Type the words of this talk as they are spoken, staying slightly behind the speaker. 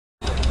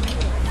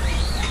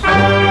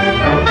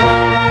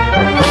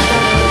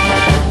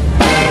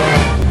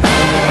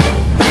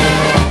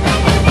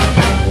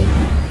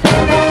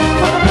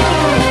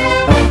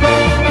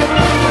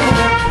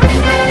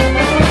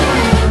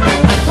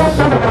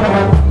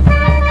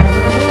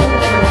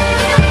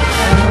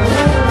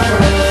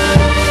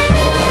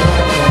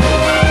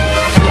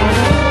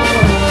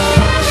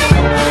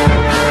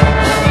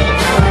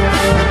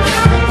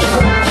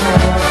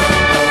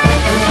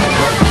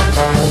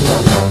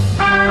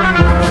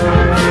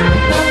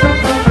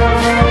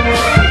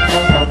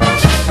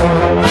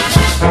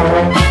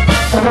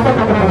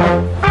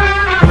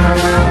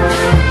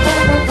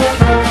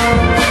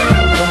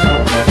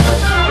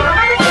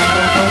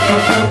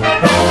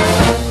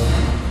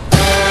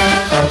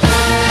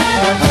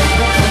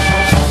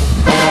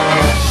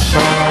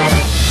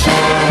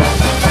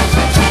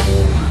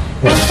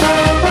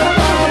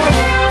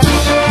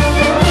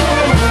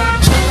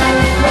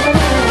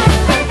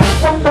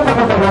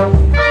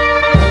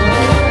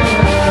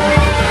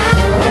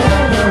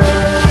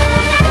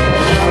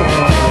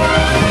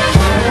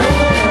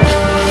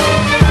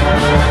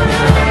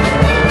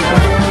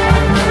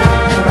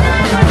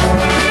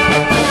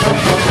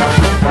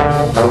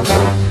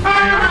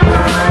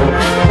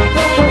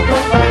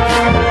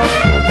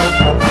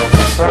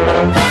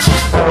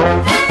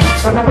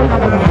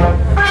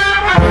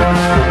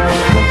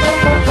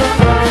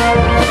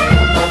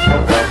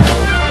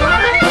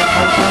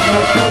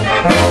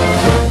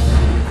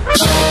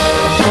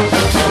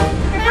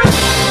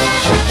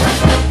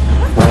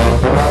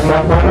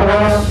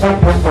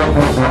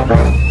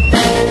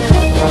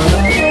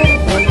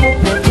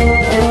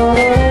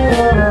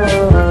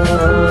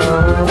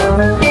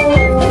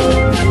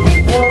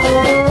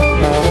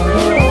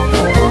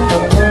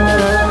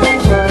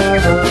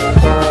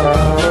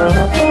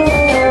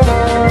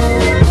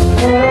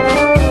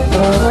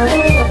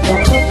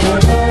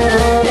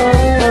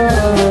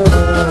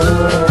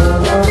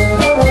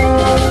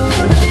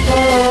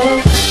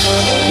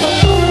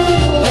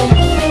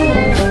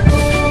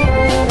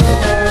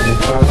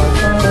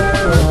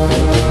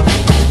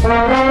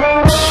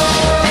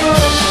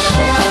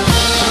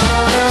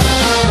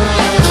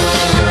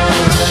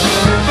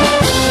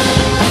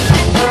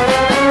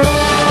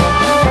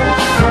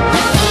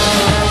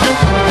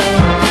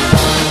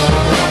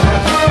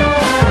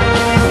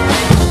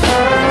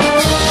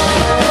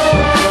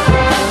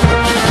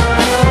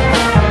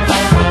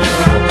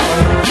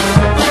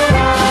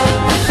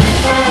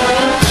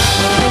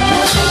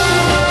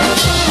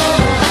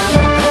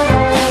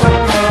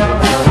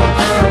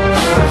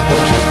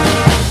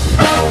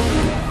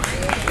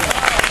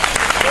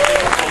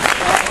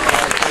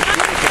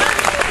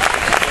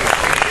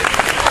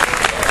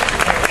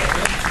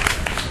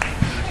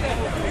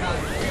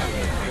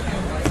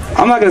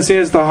not going to say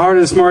it's the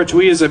hardest march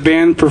we as a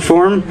band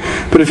perform,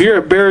 but if you're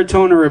a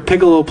baritone or a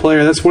piccolo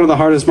player, that's one of the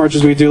hardest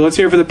marches we do. Let's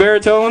hear it for the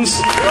baritones.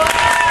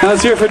 Now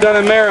let's hear it for Dunn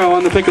and Marrow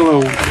on the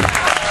piccolo.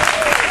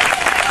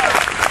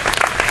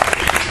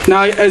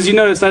 Now, as you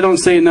noticed, I don't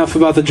say enough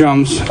about the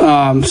drums,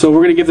 so we're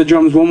going to give the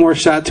drums one more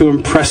shot to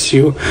impress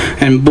you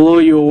and blow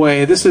you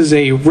away. This is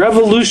a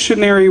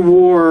Revolutionary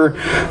War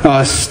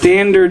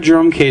standard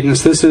drum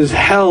cadence. This is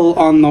Hell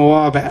on the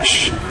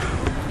Wabash.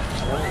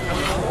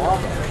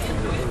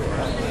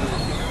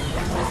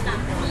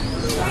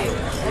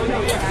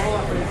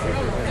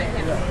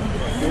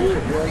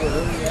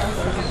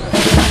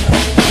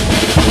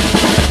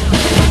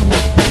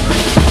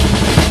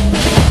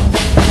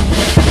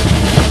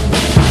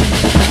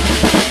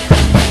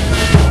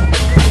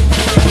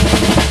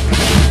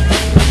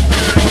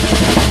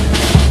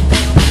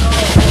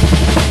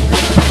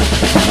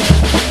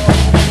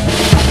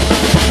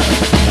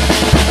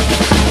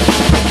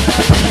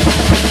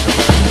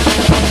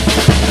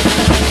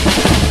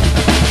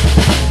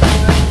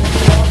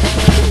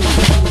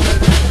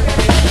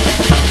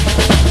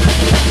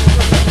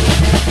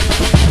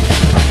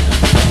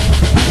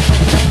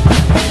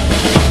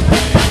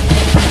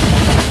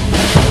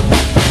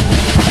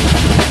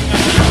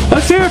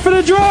 Let's hear it for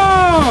the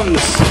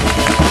drums!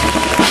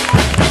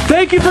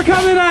 Thank you for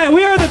coming tonight.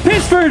 We are the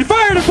Pittsford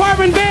Fire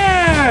Department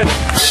Band!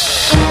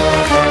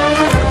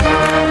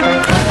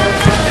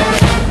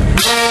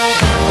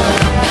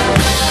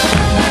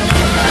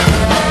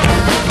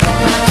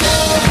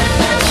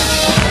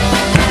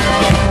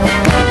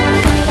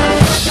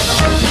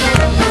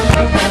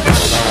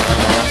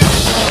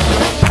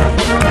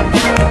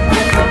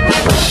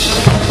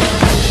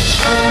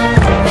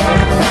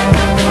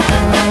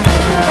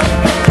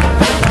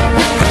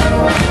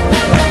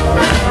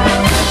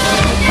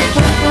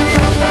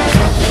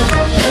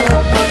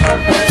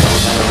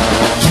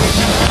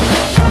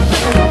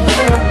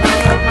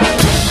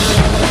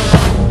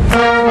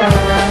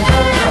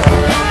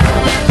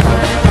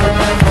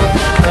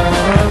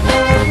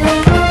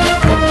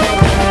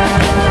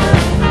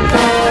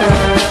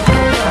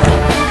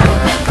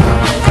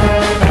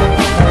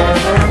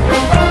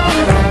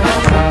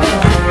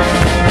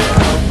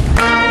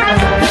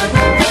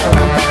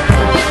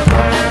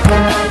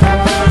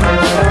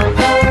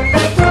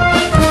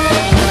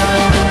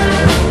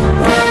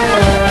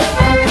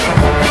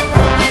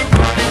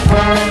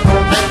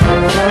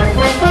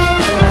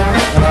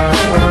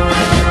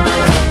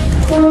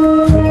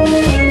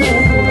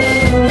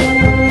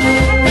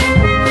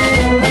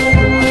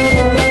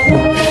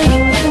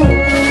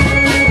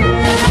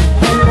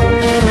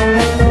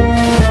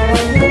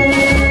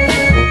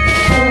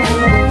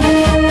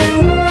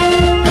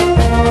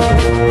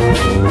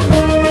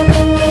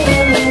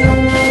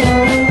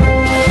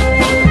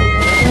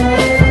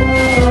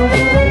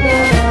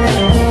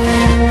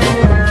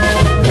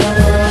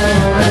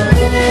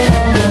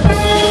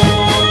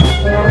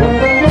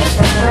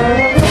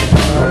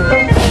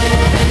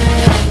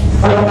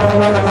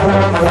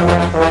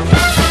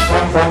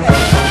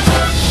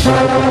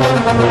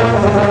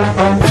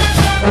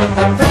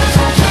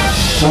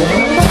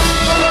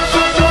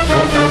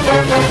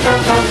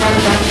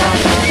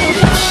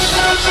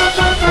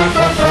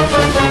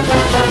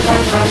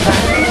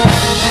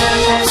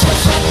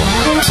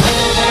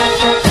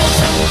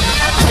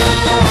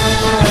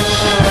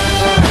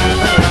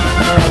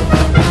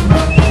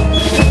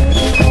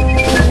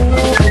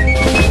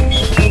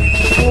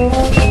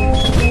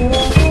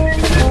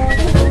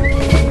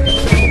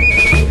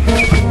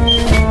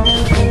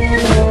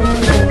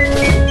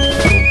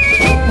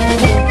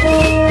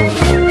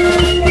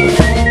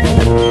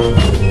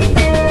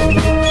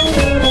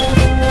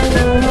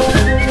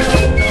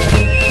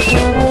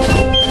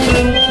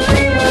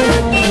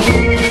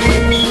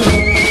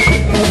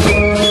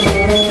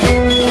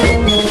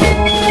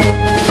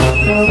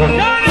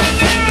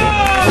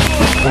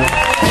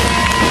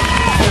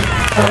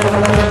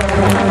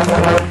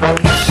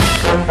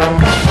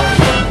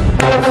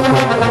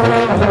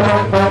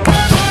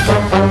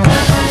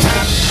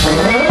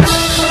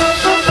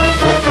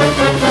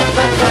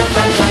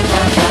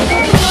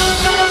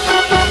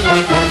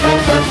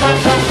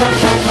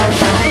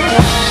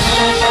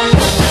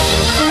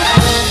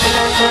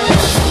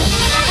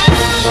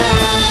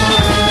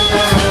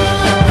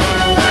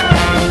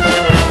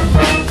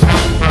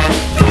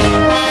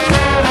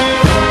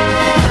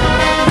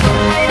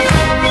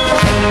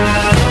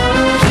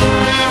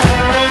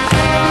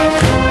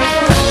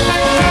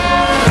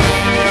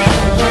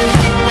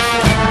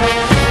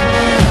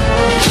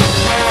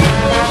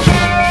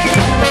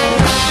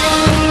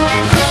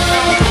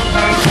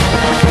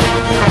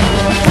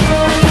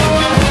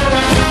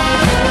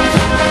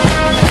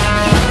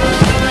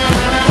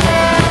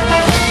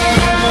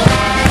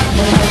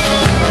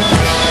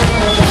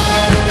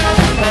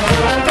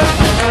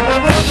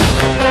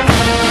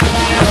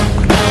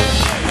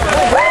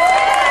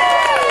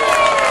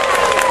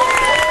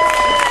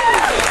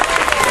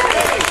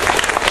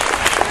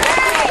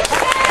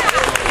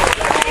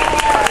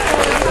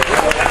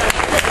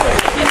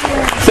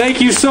 Thank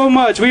you so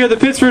much. We are the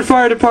Pittsford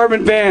Fire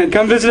Department Band.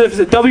 Come visit us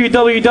at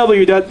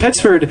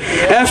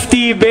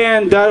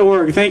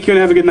www.pittsfordfdband.org. Thank you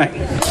and have a good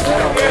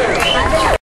night.